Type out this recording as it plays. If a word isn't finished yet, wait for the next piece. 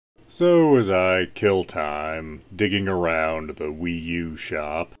So as I kill time digging around the Wii U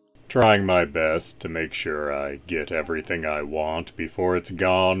shop, trying my best to make sure I get everything I want before it's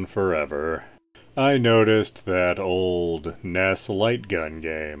gone forever, I noticed that old NES light gun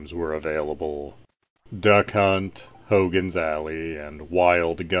games were available. Duck Hunt, Hogan's Alley, and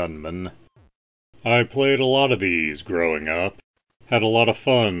Wild Gunman. I played a lot of these growing up. Had a lot of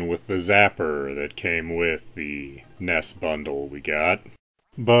fun with the zapper that came with the NES bundle we got.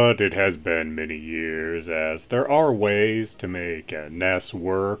 But it has been many years, as there are ways to make a NES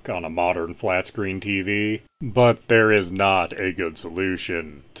work on a modern flat-screen TV, but there is not a good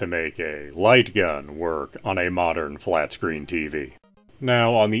solution to make a light gun work on a modern flat-screen TV.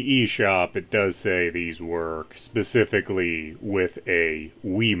 Now, on the eShop, it does say these work specifically with a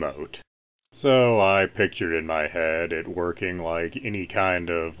Wii-mote. So I pictured in my head it working like any kind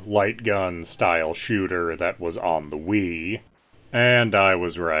of light gun style shooter that was on the Wii. And I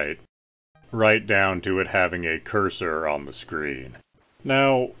was right. Right down to it having a cursor on the screen.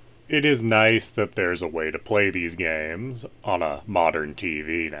 Now, it is nice that there's a way to play these games on a modern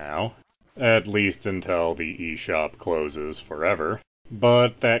TV now. At least until the eShop closes forever.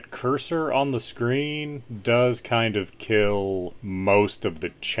 But that cursor on the screen does kind of kill most of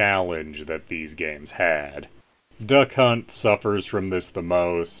the challenge that these games had. Duck Hunt suffers from this the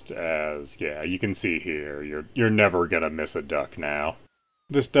most, as, yeah, you can see here, you're never gonna miss a duck now.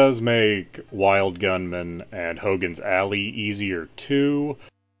 This does make Wild Gunman and Hogan's Alley easier too,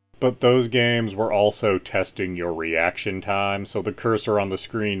 but those games were also testing your reaction time, so the cursor on the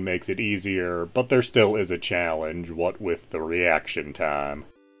screen makes it easier, but there still is a challenge, what with the reaction time.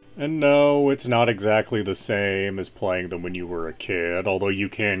 And no, it's not exactly the same as playing them when you were a kid, although you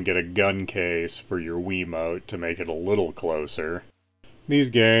can get a gun case for your Wii-mote to make it a little closer. These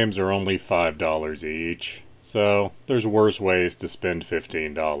games are only $5 each, so there's worse ways to spend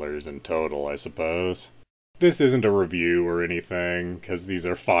 $15 in total, I suppose. This isn't a review or anything, because these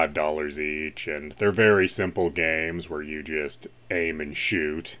are $5 each, and they're very simple games where you just aim and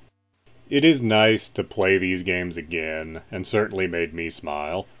shoot. It is nice to play these games again, and certainly made me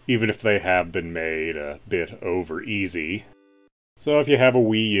smile, even if they have been made a bit over easy. So if you have a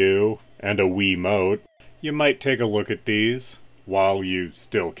Wii U and a Wii-mote, you might take a look at these, while you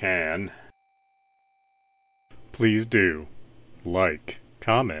still can. Please do like,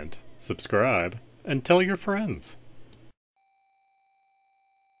 comment, subscribe, and tell your friends.